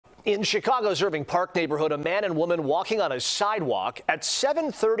In Chicago's Irving Park neighborhood, a man and woman walking on a sidewalk at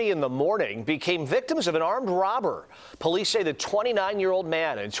 7:30 in the morning became victims of an armed robber. Police say the 29-year-old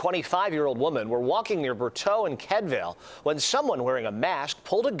man and 25-year-old woman were walking near Berteau and Kedvale when someone wearing a mask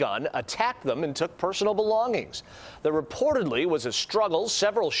pulled a gun, attacked them, and took personal belongings. There reportedly was a struggle,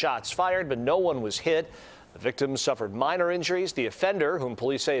 several shots fired, but no one was hit. The victims suffered minor injuries. The offender, whom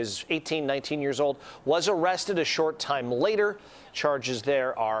police say is 19 years old, was arrested a short time later. Charges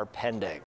there are pending.